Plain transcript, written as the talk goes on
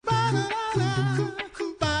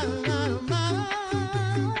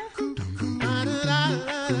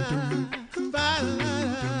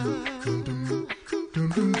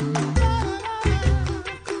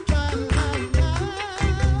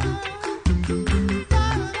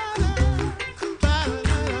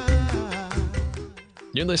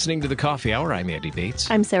You're listening to The Coffee Hour. I'm Andy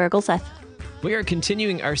Bates. I'm Sarah Gulseth. We are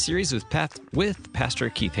continuing our series with Pastor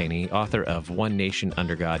Keith Haney, author of One Nation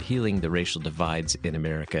Under God, Healing the Racial Divides in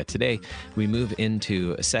America. Today, we move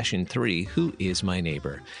into session 3, Who is My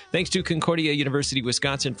Neighbor? Thanks to Concordia University,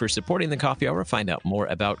 Wisconsin for supporting the Coffee Hour. Find out more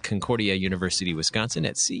about Concordia University, Wisconsin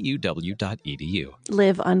at cuw.edu.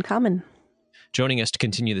 Live uncommon. Joining us to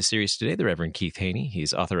continue the series today, the Reverend Keith Haney.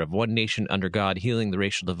 He's author of One Nation Under God, Healing the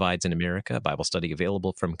Racial Divides in America, a Bible study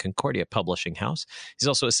available from Concordia Publishing House. He's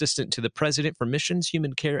also assistant to the president for Missions,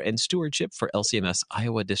 Human Care, and Stewardship for LCMS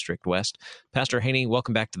Iowa District West. Pastor Haney,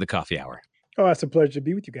 welcome back to the Coffee Hour. Oh, it's a pleasure to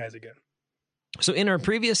be with you guys again. So in our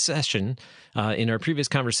previous session, in our previous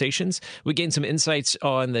conversations, we gained some insights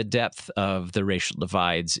on the depth of the racial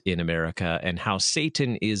divides in America and how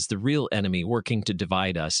Satan is the real enemy working to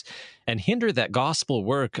divide us and hinder that gospel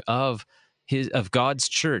work of God's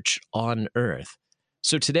church on earth.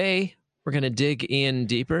 So today, we're going to dig in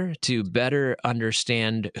deeper to better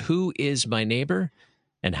understand who is my neighbor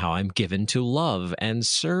and how I'm given to love and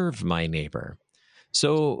serve my neighbor.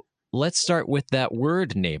 So let's start with that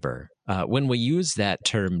word neighbor. When we use that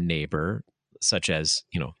term neighbor, such as,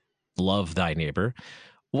 love thy neighbor,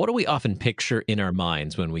 what do we often picture in our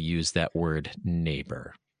minds when we use that word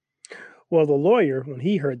neighbor? Well, the lawyer, when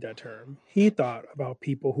he heard that term, he thought about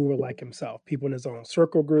people who were like himself, people in his own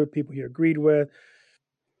circle group, people he agreed with.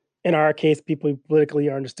 In our case, people he politically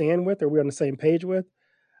understand with or we're on the same page with.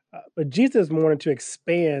 But Jesus wanted to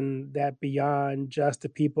expand that beyond just the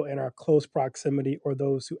people in our close proximity or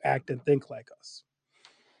those who act and think like us.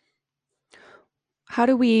 How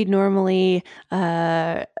do we normally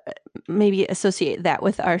maybe associate that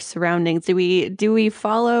with our surroundings? Do we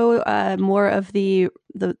follow more of the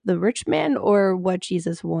rich man or what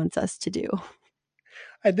Jesus wants us to do?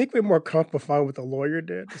 I think we're more comfortable following what the lawyer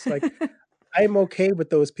did. It's like, I'm okay with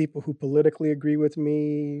those people who politically agree with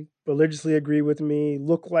me, religiously agree with me,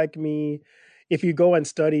 look like me. If you go and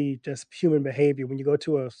study just human behavior, when you go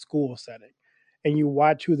to a school setting and you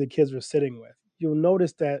watch who the kids are sitting with, you'll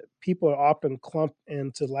notice that people are often clumped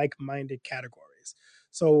into like-minded categories.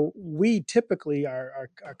 So we typically, our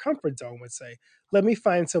comfort zone would say, let me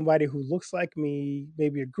find somebody who looks like me,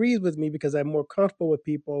 maybe agrees with me because I'm more comfortable with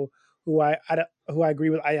people who I agree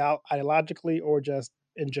with ideologically or just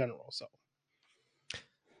in general. So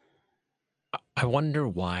I wonder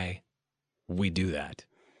why we do that.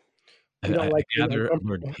 we don't like being Word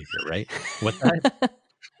uncomfortable. neighbor, right? What's that?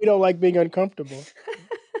 We don't like being uncomfortable.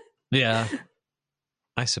 Yeah,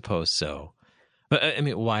 I suppose so. But I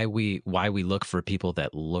mean, why we look for people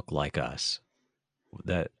that look like us?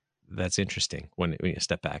 That's interesting when you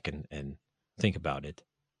step back and think about it.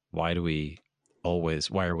 Why are we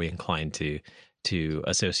inclined to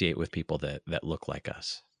associate with people that look like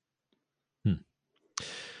us?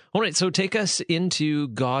 All right, so take us into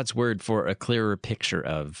God's word for a clearer picture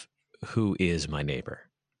of who is my neighbor.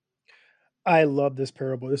 I love this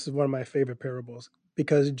parable. This is one of my favorite parables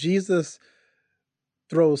because Jesus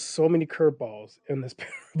throws so many curveballs in this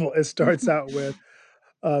parable. It starts out with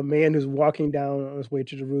a man who's walking down on his way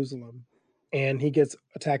to Jerusalem, and he gets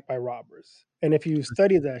attacked by robbers. And if you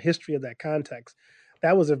study the history of that context,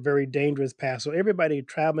 that was a very dangerous path. So everybody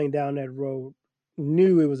traveling down that road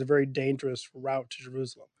knew it was a very dangerous route to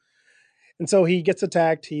Jerusalem. And so he gets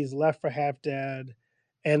attacked. He's left for half dead.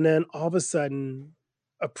 And then all of a sudden,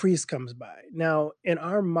 a priest comes by. Now, in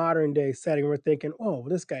our modern day setting, we're thinking, oh,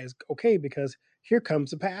 this guy is okay because here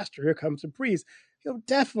comes a pastor, here comes a priest. He'll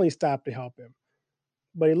definitely stop to help him.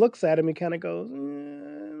 But he looks at him and kind of goes,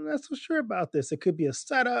 I'm not so sure about this. It could be a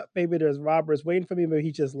setup. Maybe there's robbers waiting for me. Maybe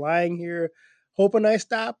he's just lying here, hoping I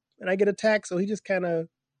stop and I get attacked. So he just kind of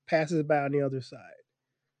passes by on the other side.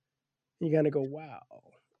 You kind of go, wow,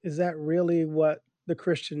 is that really what the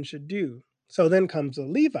Christian should do? So then comes a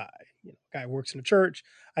Levi, guy who works in the church.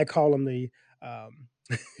 I call him the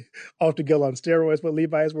altar guild on steroids, but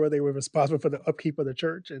Levi's were they were responsible for the upkeep of the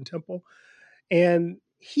church and temple. And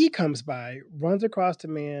he comes by, runs across the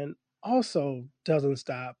man, also doesn't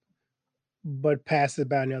stop, but passes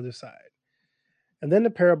by on the other side. And then the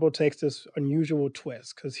parable takes this unusual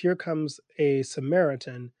twist because here comes a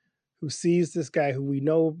Samaritan who sees this guy who we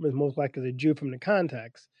know is most likely a Jew from the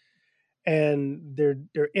context, and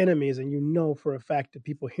they're enemies. And you know for a fact that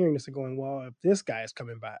people hearing this are going, well, if this guy is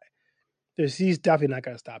coming by, he's definitely not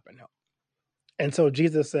going to stop and help. And so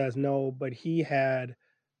Jesus says no, but he had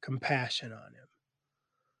compassion on him.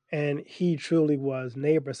 And he truly was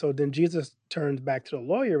neighbor. So then Jesus turns back to the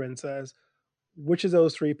lawyer and says, which of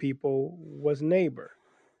those three people was neighbor?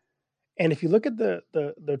 And if you look at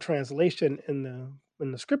the translation in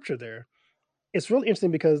the scripture there, it's really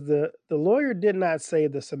interesting because the lawyer did not say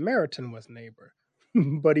the Samaritan was neighbor,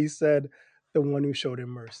 but he said the one who showed him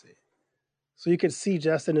mercy. So you could see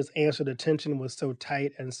just in his answer, the tension was so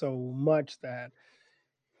tight and so much that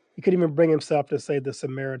he couldn't even bring himself to say the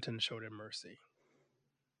Samaritan showed him mercy.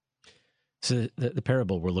 So the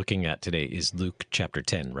parable we're looking at today is Luke chapter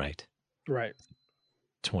 10, right? Right.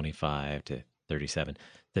 25 to 37.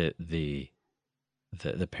 The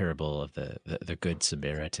parable of the Good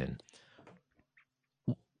Samaritan.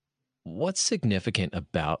 What's significant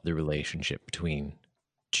about the relationship between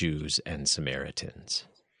Jews and Samaritans?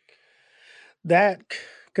 That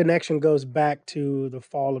connection goes back to the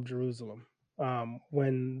fall of Jerusalem,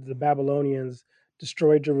 when the Babylonians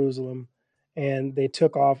destroyed Jerusalem, and they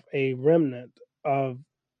took off a remnant of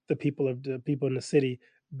the people in the city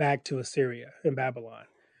back to Assyria and Babylon.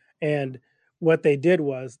 And what they did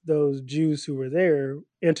was those Jews who were there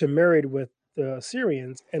intermarried with the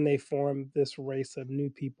Assyrians, and they formed this race of new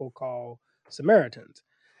people called Samaritans.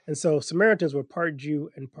 And so Samaritans were part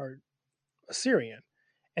Jew and part Assyrian.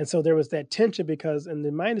 And so there was that tension because in the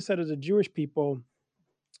mindset of the Jewish people,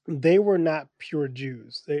 they were not pure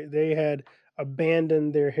Jews. They had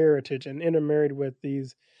abandoned their heritage and intermarried with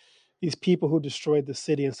these people who destroyed the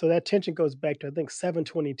city. And so that tension goes back to I think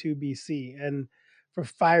 722 BC. And for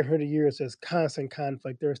 500 years, there's constant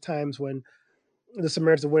conflict. There's times when the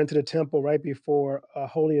Samaritans went into the temple right before a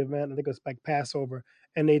holy event. I think it was like Passover,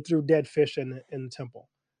 and they threw dead fish in the temple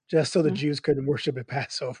just so the Mm. Jews couldn't worship at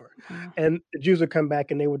Passover. Wow. And the Jews would come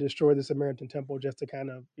back and they would destroy the Samaritan temple just to kind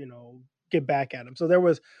of, get back at them. So there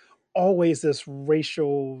was always this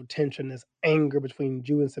racial tension, this anger between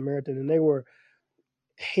Jew and Samaritan, and they were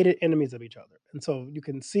hated enemies of each other. And so you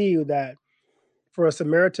can see that for a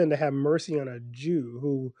Samaritan to have mercy on a Jew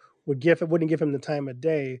who wouldn't give him the time of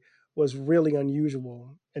day was really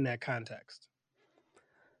unusual in that context.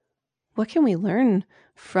 What can we learn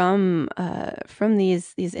from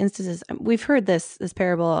these instances? We've heard this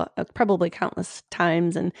parable probably countless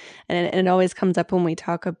times, and it always comes up when we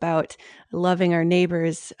talk about loving our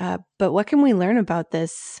neighbors. But what can we learn about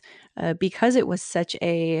this? Because it was such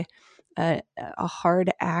a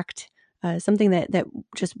hard act, something that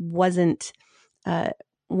just wasn't a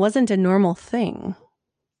normal thing.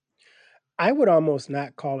 I would almost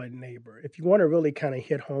not call it neighbor. If you want to really kind of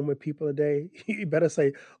hit home with people today, you better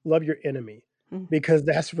say love your enemy, Mm. because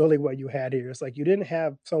that's really what you had here. It's like you didn't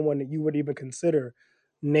have someone that you would even consider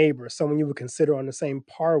neighbor, someone you would consider on the same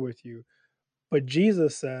par with you. But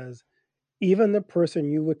Jesus says, even the person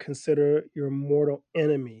you would consider your mortal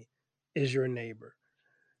enemy is your neighbor.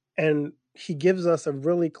 And he gives us a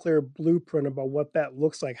really clear blueprint about what that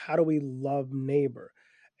looks like. How do we love neighbor?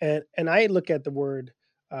 And I look at the word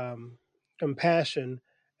um, compassion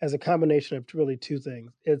as a combination of really two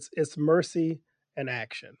things. It's mercy and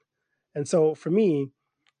action. And so for me,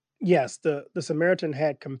 yes, the Samaritan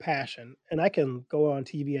had compassion, and I can go on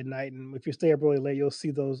TV at night, and if you stay up really late, you'll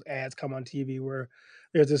see those ads come on TV where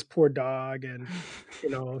there's this poor dog, and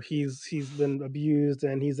he's been abused,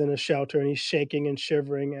 and he's in a shelter, and he's shaking and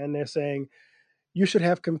shivering, and they're saying you should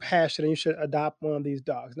have compassion and you should adopt one of these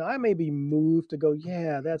dogs. Now I may be moved to go,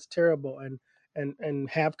 yeah, that's terrible, and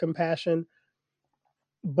have compassion,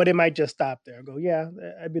 but it might just stop there. Go, yeah,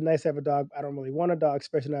 it'd be nice to have a dog. I don't really want a dog,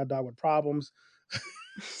 especially not a dog with problems.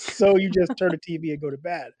 So you just turn the TV and go to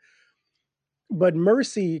bed. But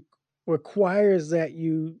mercy requires that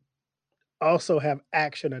you also have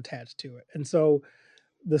action attached to it. And so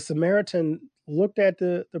the Samaritan looked at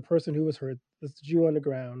the person who was hurt, this Jew on the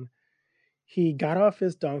ground. He got off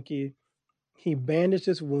his donkey, he bandaged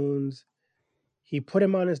his wounds, he put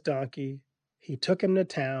him on his donkey, he took him to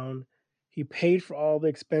town, he paid for all the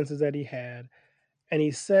expenses that he had, and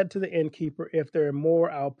he said to the innkeeper, if there are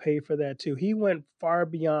more, I'll pay for that too. He went far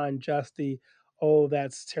beyond just the, oh,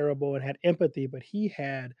 that's terrible, and had empathy, but he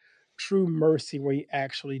had true mercy where he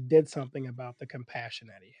actually did something about the compassion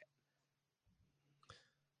that he had.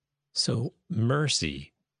 So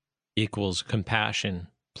mercy equals compassion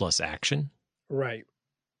plus action. Right.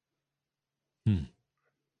 Hmm.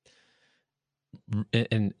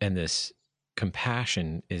 And this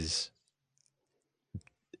compassion is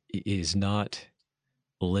not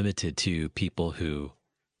limited to people who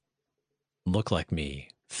look like me,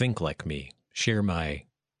 think like me, share my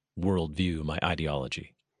worldview, my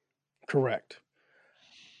ideology. Correct.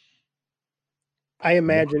 I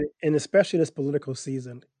imagine, and especially this political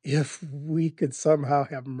season, if we could somehow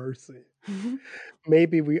have mercy,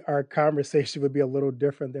 maybe our conversation would be a little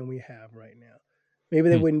different than we have right now. Maybe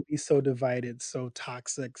they Hmm. wouldn't be so divided, so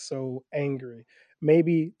toxic, so angry.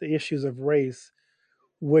 Maybe the issues of race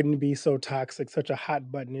wouldn't be so toxic, such a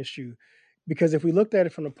hot button issue. Because if we looked at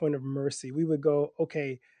it from the point of mercy, we would go,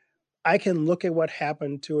 okay, I can look at what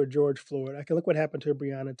happened to a George Floyd. I can look what happened to a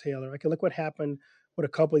Breonna Taylor. I can look what happened with a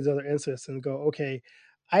couple of these other incidents and go, okay,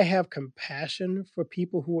 I have compassion for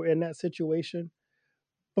people who are in that situation,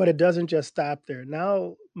 but it doesn't just stop there.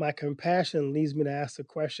 Now my compassion leads me to ask the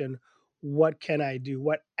question, what can I do?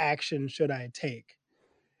 What action should I take?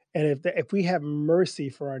 And if we have mercy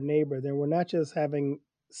for our neighbor, then we're not just having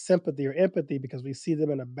sympathy or empathy because we see them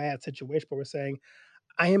in a bad situation, but we're saying,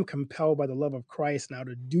 I am compelled by the love of Christ now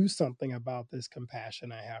to do something about this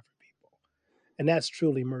compassion I have for people. And that's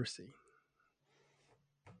truly mercy.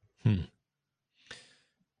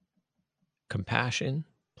 Compassion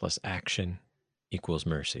plus action equals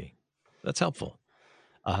mercy. That's helpful.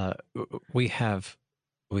 We have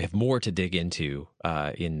more to dig into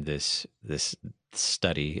in this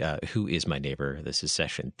study. Who is my neighbor? This is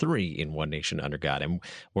session 3 in One Nation Under God, and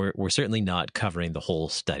we're certainly not covering the whole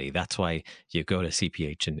study. That's why you go to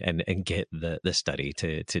CPH and get the study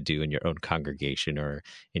to do in your own congregation or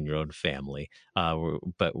in your own family.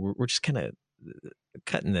 But we're just kind of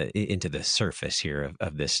cutting into the surface here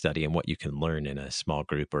of this study and what you can learn in a small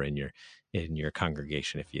group or in your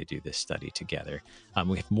congregation if you do this study together.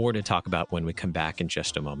 We have more to talk about when we come back in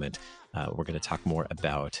just a moment. We're going to talk more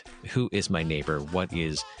about who is my neighbor, what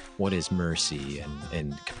is mercy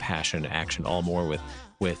and compassion, action, all more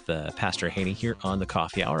with Pastor Haney here on the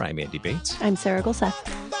Coffee Hour. I'm Andy Bates. I'm Sarah Gulseth.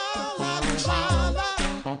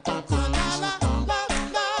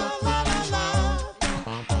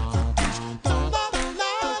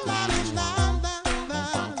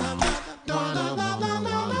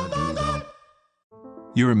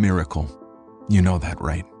 You're a miracle. You know that,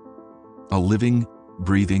 right? A living,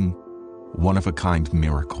 breathing, one-of-a-kind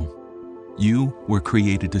miracle. You were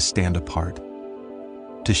created to stand apart,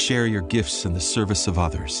 to share your gifts in the service of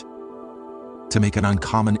others, to make an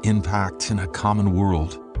uncommon impact in a common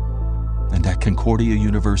world. And at Concordia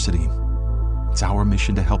University, it's our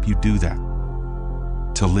mission to help you do that,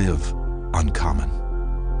 to live uncommon.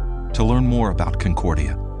 To learn more about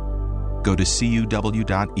Concordia, go to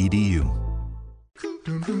cuw.edu.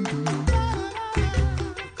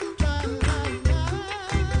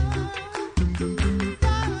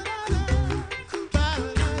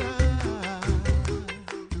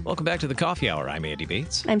 Welcome back to the Coffee Hour. I'm Andy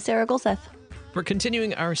Bates. I'm Sarah Gulseth. We're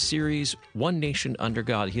continuing our series, One Nation Under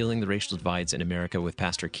God, Healing the Racial Divides in America with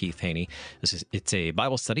Pastor Keith Haney. It's a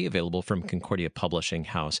Bible study available from Concordia Publishing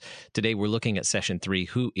House. Today we're looking at session 3,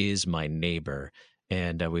 Who is my neighbor?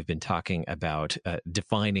 And we've been talking about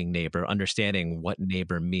defining neighbor, understanding what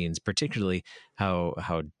neighbor means, particularly how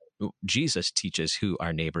Jesus teaches who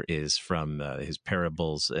our neighbor is from his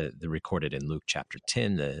parables recorded in Luke chapter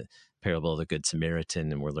 10, the parable of the Good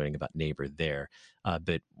Samaritan, and we're learning about neighbor there.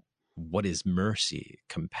 But what is mercy,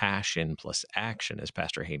 compassion plus action, as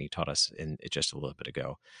Pastor Haney taught us just a little bit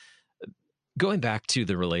ago? Going back to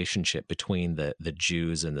the relationship between the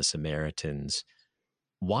Jews and the Samaritans,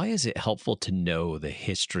 why is it helpful to know the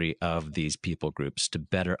history of these people groups to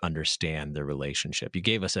better understand their relationship? You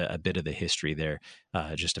gave us a bit of the history there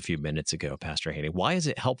just a few minutes ago, Pastor Haney. Why is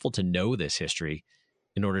it helpful to know this history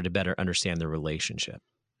in order to better understand the relationship?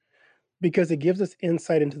 Because it gives us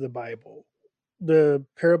insight into the Bible. The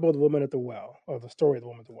parable of the woman at the well, or the story of the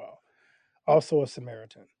woman at the well, also a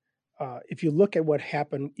Samaritan. If you look at what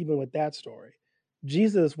happened even with that story,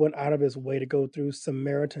 Jesus went out of his way to go through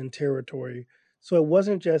Samaritan territory. So it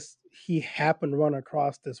wasn't just he happened to run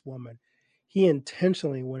across this woman. He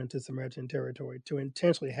intentionally went into Samaritan territory to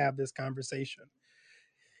intentionally have this conversation.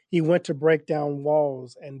 He went to break down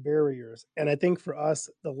walls and barriers. And I think for us,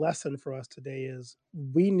 the lesson for us today is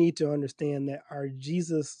we need to understand that our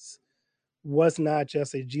Jesus was not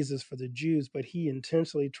just a Jesus for the Jews, but he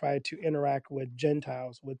intentionally tried to interact with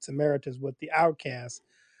Gentiles, with Samaritans, with the outcasts,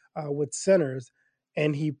 with sinners,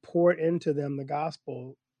 and he poured into them the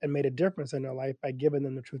gospel and made a difference in their life by giving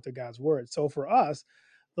them the truth of God's word. So for us,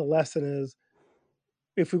 the lesson is,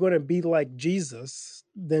 if we're going to be like Jesus,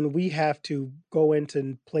 then we have to go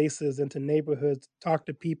into places, into neighborhoods, talk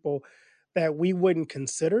to people that we wouldn't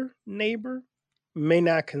consider neighbor, may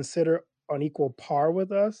not consider on equal par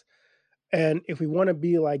with us. And if we want to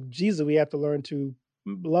be like Jesus, we have to learn to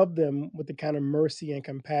love them with the kind of mercy and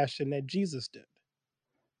compassion that Jesus did.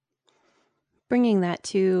 Bringing that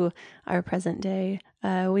to our present day,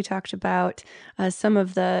 we talked about some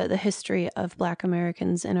of the history of Black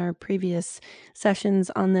Americans in our previous sessions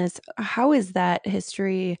on this. How is that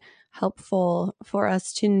history helpful for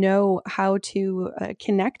us to know how to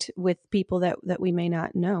connect with people that we may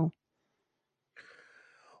not know?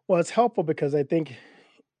 Well, it's helpful because I think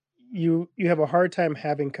you have a hard time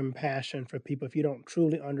having compassion for people if you don't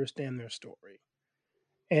truly understand their story.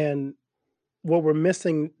 And what we're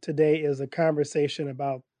missing today is a conversation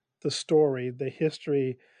about the story, the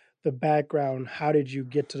history, the background. How did you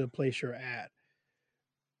get to the place you're at?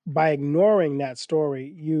 By ignoring that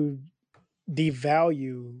story, you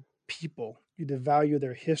devalue people. You devalue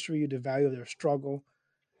their history. You devalue their struggle.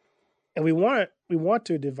 And we want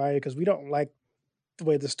to devalue because we don't like the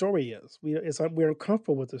way the story is. It's like we're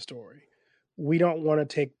uncomfortable with the story. We don't want to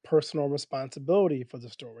take personal responsibility for the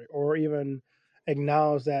story or even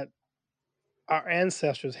acknowledge that our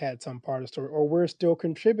ancestors had some part of the story or we're still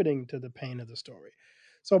contributing to the pain of the story.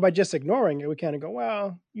 So by just ignoring it, we kind of go,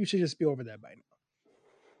 well, you should just be over that by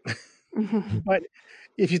now. But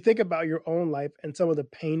if you think about your own life and some of the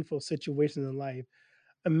painful situations in life,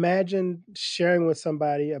 imagine sharing with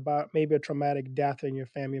somebody about maybe a traumatic death in your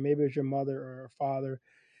family, maybe it's your mother or father,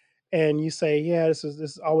 and you say, "Yeah, this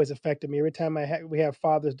has always affected me. Every time we have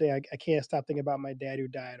Father's Day, I can't stop thinking about my dad who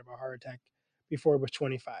died of a heart attack before he was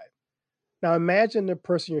 25." Now imagine the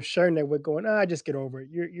person you're sharing that with going, just get over it.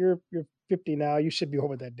 You're 50 now. You should be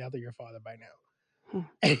over that death of your father by now."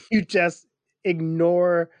 And you just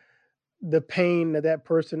ignore the pain that that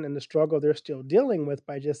person and the struggle they're still dealing with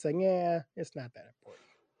by just saying, "Yeah, it's not that important."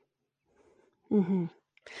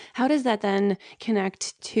 How does that then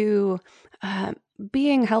connect to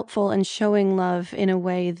being helpful and showing love in a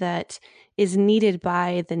way that is needed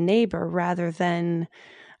by the neighbor rather than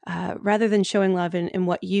showing love in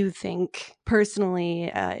what you think personally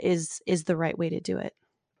is the right way to do it?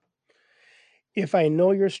 If I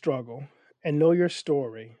know your struggle and know your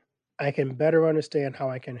story, I can better understand how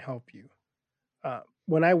I can help you.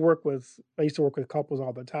 When I used to work with couples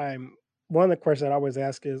all the time. One of the questions I always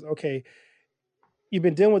ask is, okay, you've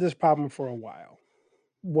been dealing with this problem for a while.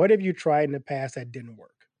 What have you tried in the past that didn't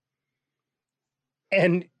work?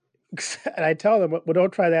 And, and I tell them, well,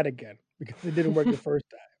 don't try that again because it didn't work the first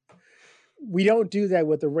time. We don't do that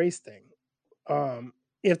with the race thing.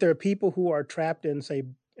 If there are people who are trapped in, say,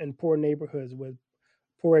 in poor neighborhoods with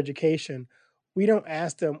poor education, we don't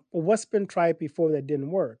ask them, well, what's been tried before that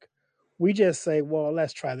didn't work? We just say, well,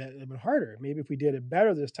 let's try that a little bit harder. Maybe if we did it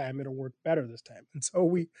better this time, it'll work better this time. And so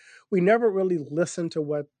we never really listen to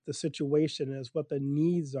what the situation is, what the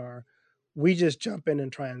needs are. We just jump in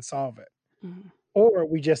and try and solve it. Mm-hmm. Or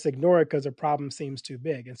we just ignore it because the problem seems too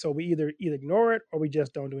big. And so we either ignore it or we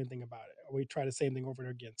just don't do anything about it. Or we try the same thing over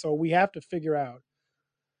and again. So we have to figure out,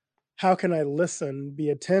 how can I listen,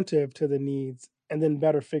 be attentive to the needs, and then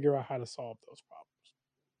better figure out how to solve those problems.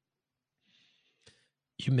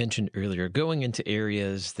 You mentioned earlier going into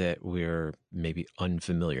areas that we're maybe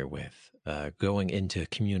unfamiliar with, going into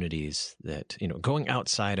communities that, going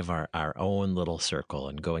outside of our own little circle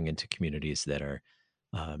and going into communities that are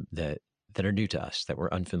that are new to us, that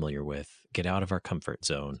we're unfamiliar with, get out of our comfort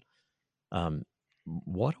zone.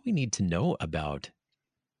 What do we need to know about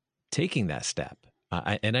taking that step?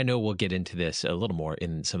 And I know we'll get into this a little more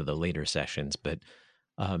in some of the later sessions, but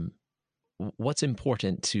what's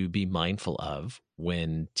important to be mindful of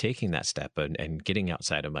when taking that step and getting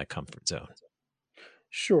outside of my comfort zone?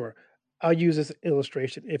 Sure. I'll use this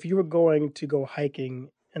illustration. If you were going to go hiking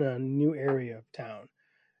in a new area of town,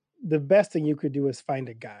 the best thing you could do is find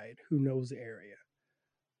a guide who knows the area.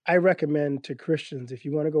 I recommend to Christians, if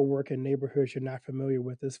you want to go work in neighborhoods you're not familiar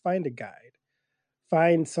with, is find a guide.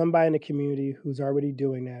 Find somebody in the community who's already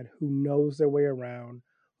doing that, who knows their way around,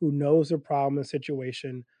 who knows their problem and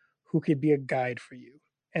situation, who could be a guide for you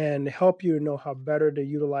and help you know how better to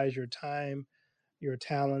utilize your time, your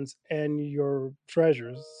talents, and your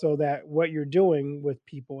treasures so that what you're doing with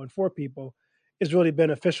people and for people is really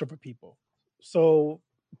beneficial for people. So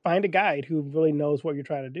find a guide who really knows what you're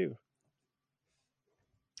trying to do.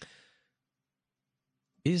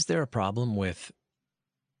 Is there a problem with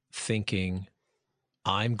thinking,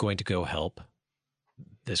 I'm going to go help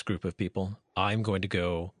this group of people? I'm going to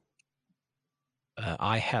go,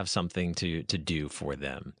 I have something to do for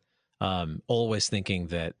them. Always thinking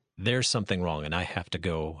that there's something wrong and I have to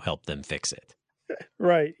go help them fix it.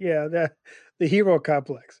 Right. Yeah. The hero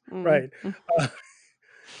complex. Mm-hmm. Right.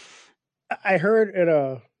 I heard in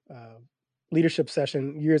a leadership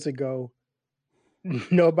session years ago,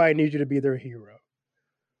 nobody needs you to be their hero.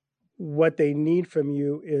 What they need from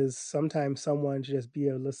you is sometimes someone to just be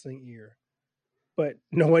a listening ear, but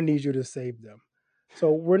no one needs you to save them.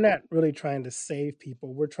 So we're not really trying to save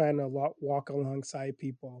people. We're trying to walk alongside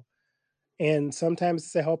people. And sometimes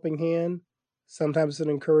it's a helping hand. Sometimes it's an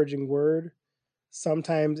encouraging word.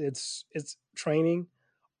 Sometimes it's training.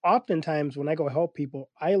 Oftentimes when I go help people,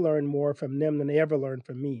 I learn more from them than they ever learn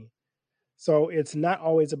from me. So it's not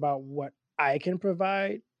always about what I can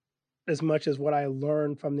provide. as much as what I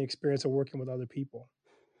learned from the experience of working with other people.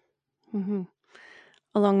 Mm-hmm.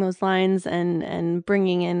 Along those lines, and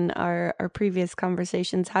bringing in our previous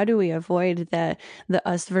conversations, how do we avoid the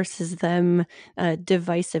us versus them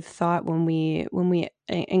divisive thought when we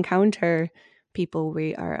encounter people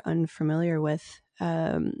we are unfamiliar with,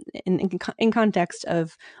 in context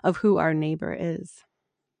of who our neighbor is?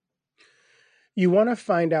 You want to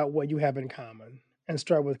find out what you have in common and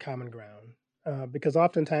start with common ground, because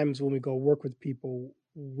oftentimes when we go work with people,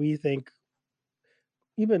 we think,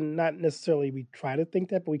 even not necessarily we try to think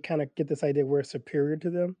that, but we kind of get this idea we're superior to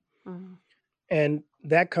them. Mhm. And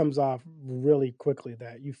that comes off really quickly,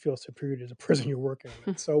 that you feel superior to the person you're working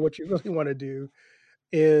with. So what you really want to do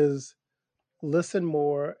is listen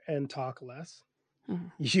more and talk less.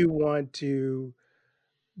 Mhm. You want to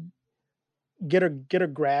get a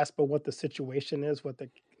grasp of what the situation is, what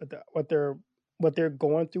they're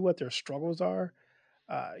going through, what their struggles are.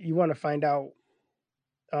 You want to find out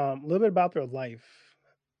a little bit about their life,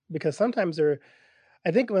 because sometimes they're.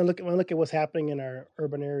 I think when I look at what's happening in our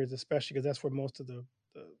urban areas, especially because that's where most of the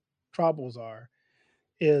troubles are,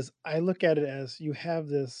 is I look at it as you have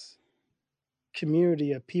this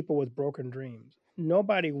community of people with broken dreams.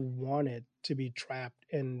 Nobody wanted to be trapped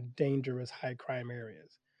in dangerous high crime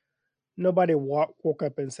areas. Nobody woke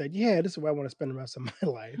up and said, "Yeah, this is where I want to spend the rest of my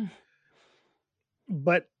life."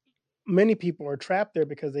 But many people are trapped there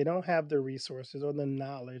because they don't have the resources or the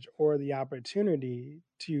knowledge or the opportunity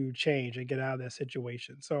to change and get out of that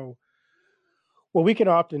situation. So what we can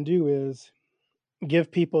often do is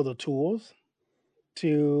give people the tools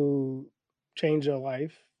to change their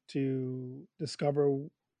life, to discover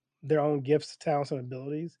their own gifts, talents, and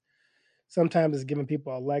abilities. Sometimes it's giving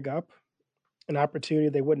people a leg up, an opportunity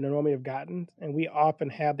they wouldn't normally have gotten. And we often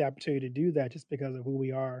have the opportunity to do that just because of who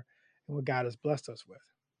we are and what God has blessed us with.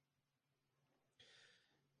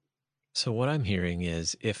 So what I'm hearing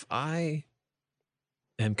is, if I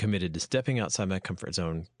am committed to stepping outside my comfort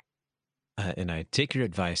zone, and I take your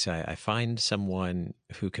advice, I find someone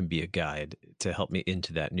who can be a guide to help me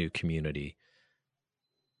into that new community.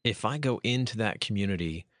 If I go into that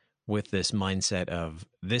community with this mindset of,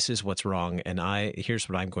 this is what's wrong, and here's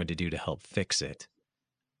what I'm going to do to help fix it,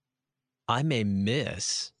 I may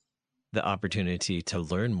miss the opportunity to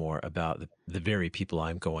learn more about the very people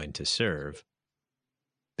I'm going to serve,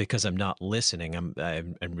 because I'm not listening.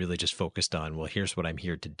 I'm really just focused on, well, here's what I'm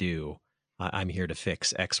here to do. I'm here to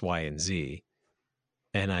fix X, Y, and Z.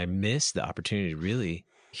 And I miss the opportunity to really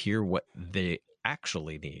hear what they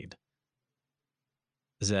actually need.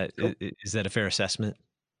 Is that Cool. is that a fair assessment?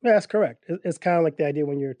 Yeah, that's correct. It's kind of like the idea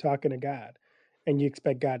when you're talking to God and you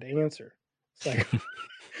expect God to answer. It's like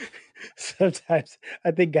sometimes I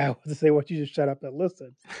think God wants to say, "Why don't you just shut up and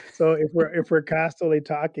listen?" So if we're constantly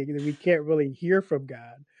talking, then we can't really hear from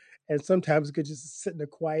God, and sometimes we could just sit in the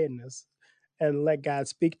quietness and let God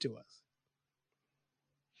speak to us.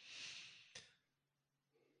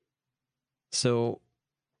 So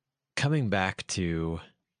coming back to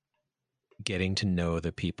getting to know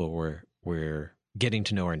the people we're getting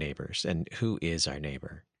to know our neighbors, and who is our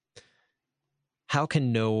neighbor. How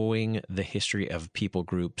can knowing the history of people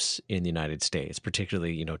groups in the United States,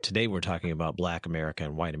 particularly, today we're talking about Black America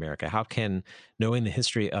and white America, how can knowing the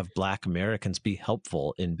history of Black Americans be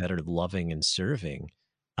helpful in better loving and serving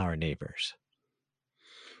our neighbors?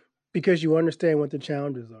 Because you understand what the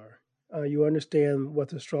challenges are. You understand what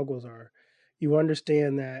the struggles are. You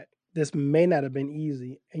understand that this may not have been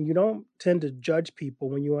easy, and you don't tend to judge people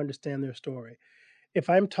when you understand their story. If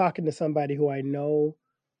I'm talking to somebody who I know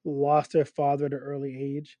lost their father at an early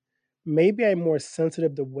age, maybe I'm more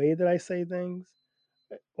sensitive the way that I say things,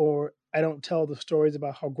 or I don't tell the stories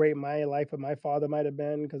about how great my life with my father might have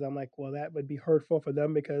been, because I'm like, well, that would be hurtful for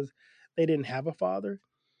them because they didn't have a father.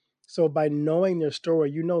 So by knowing their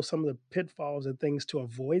story, you know some of the pitfalls and things to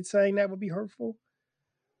avoid saying that would be hurtful.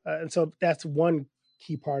 And so that's one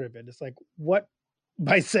key part of it. It's like, what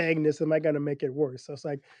by saying this am I going to make it worse? So it's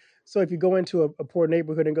like, so if you go into a poor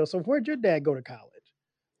neighborhood and go, so where'd your dad go to college?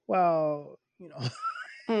 Well,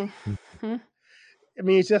 Mhm. I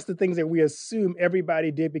mean, it's just the things that we assume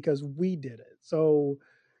everybody did because we did it. So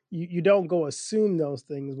you don't go assume those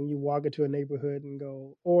things when you walk into a neighborhood and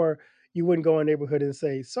go, or you wouldn't go in a neighborhood and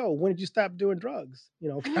say, so when did you stop doing drugs?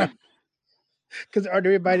 Because are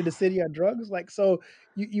everybody in the city on drugs? Like, so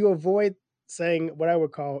you avoid saying what I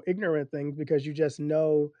would call ignorant things because you just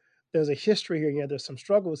know there's a history here. Yeah, there's some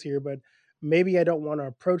struggles here, but maybe I don't want to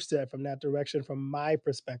approach that from that direction, from my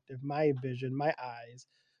perspective, my vision, my eyes,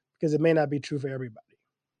 because it may not be true for everybody.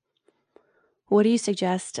 What do you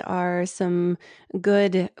suggest are some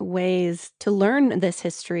good ways to learn this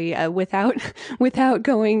history without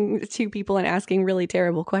going to people and asking really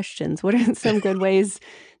terrible questions? What are some good ways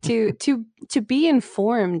to be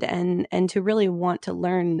informed and to really want to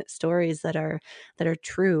learn stories that are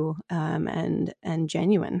true and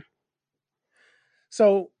genuine?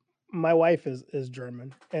 So my wife is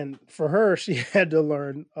German, and for her, she had to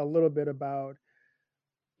learn a little bit about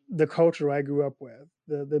the culture I grew up with,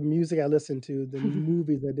 the music I listened to, the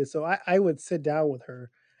movies I did. So I would sit down with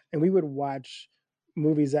her and we would watch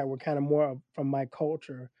movies that were kind of more from my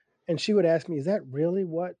culture. And she would ask me, "Is that really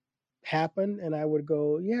what happened?" And I would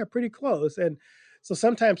go, "Yeah, pretty close." And so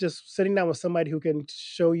sometimes just sitting down with somebody who can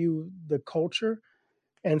show you the culture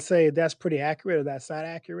and say that's pretty accurate or that's not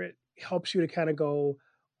accurate helps you to kind of go,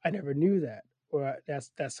 I never knew that, or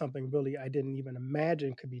that's something really I didn't even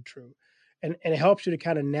imagine could be true. And it helps you to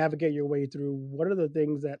kind of navigate your way through what are the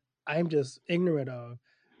things that I'm just ignorant of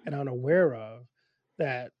and unaware of,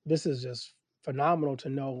 that this is just phenomenal to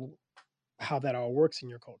know how that all works in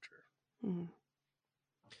your culture. Mm.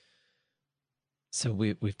 So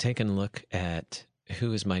we've taken a look at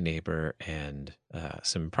who is my neighbor and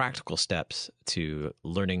some practical steps to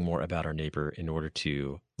learning more about our neighbor in order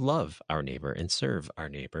to love our neighbor and serve our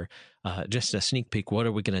neighbor. Just a sneak peek, what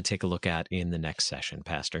are we going to take a look at in the next session,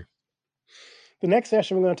 Pastor? The next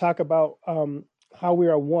session, we're going to talk about how we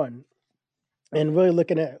are one, and really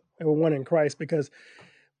looking at we're one in Christ, because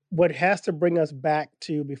what has to bring us back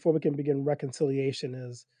to, before we can begin reconciliation,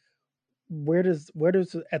 is where does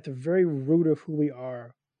at the very root of who we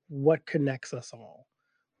are, what connects us all?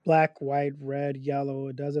 Black, white, red, yellow,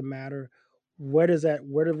 it doesn't matter. Where does that,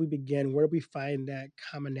 where do we begin? Where do we find that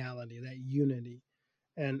commonality, that unity?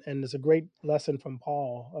 And there's a great lesson from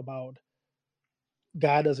Paul about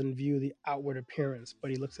God doesn't view the outward appearance,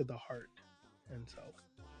 but he looks at the heart. And so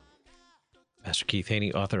Pastor Keith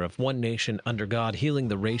Haney, author of One Nation Under God, Healing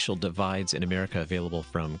the Racial Divides in America, available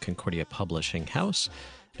from Concordia Publishing House,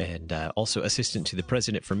 and also assistant to the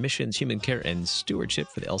president for Missions, Human Care, and Stewardship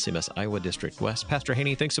for the LCMS Iowa District West. Pastor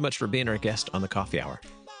Haney, thanks so much for being our guest on the Coffee Hour.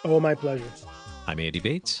 Oh, my pleasure. I'm Andy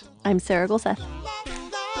Bates. I'm Sarah Golseth.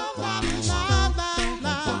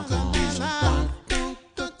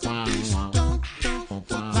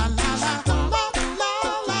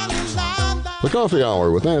 The Coffee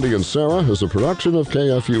Hour with Andy and Sarah is a production of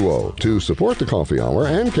KFUO. To support the Coffee Hour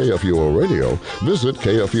and KFUO Radio, visit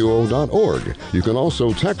KFUO.org. You can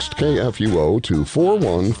also text KFUO to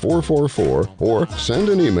 41444 or send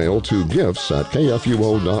an email to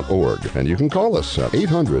gifts@KFUO.org. And you can call us at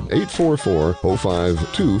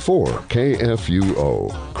 800-844-0524.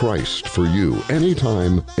 KFUO. Christ for you,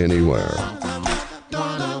 anytime, anywhere.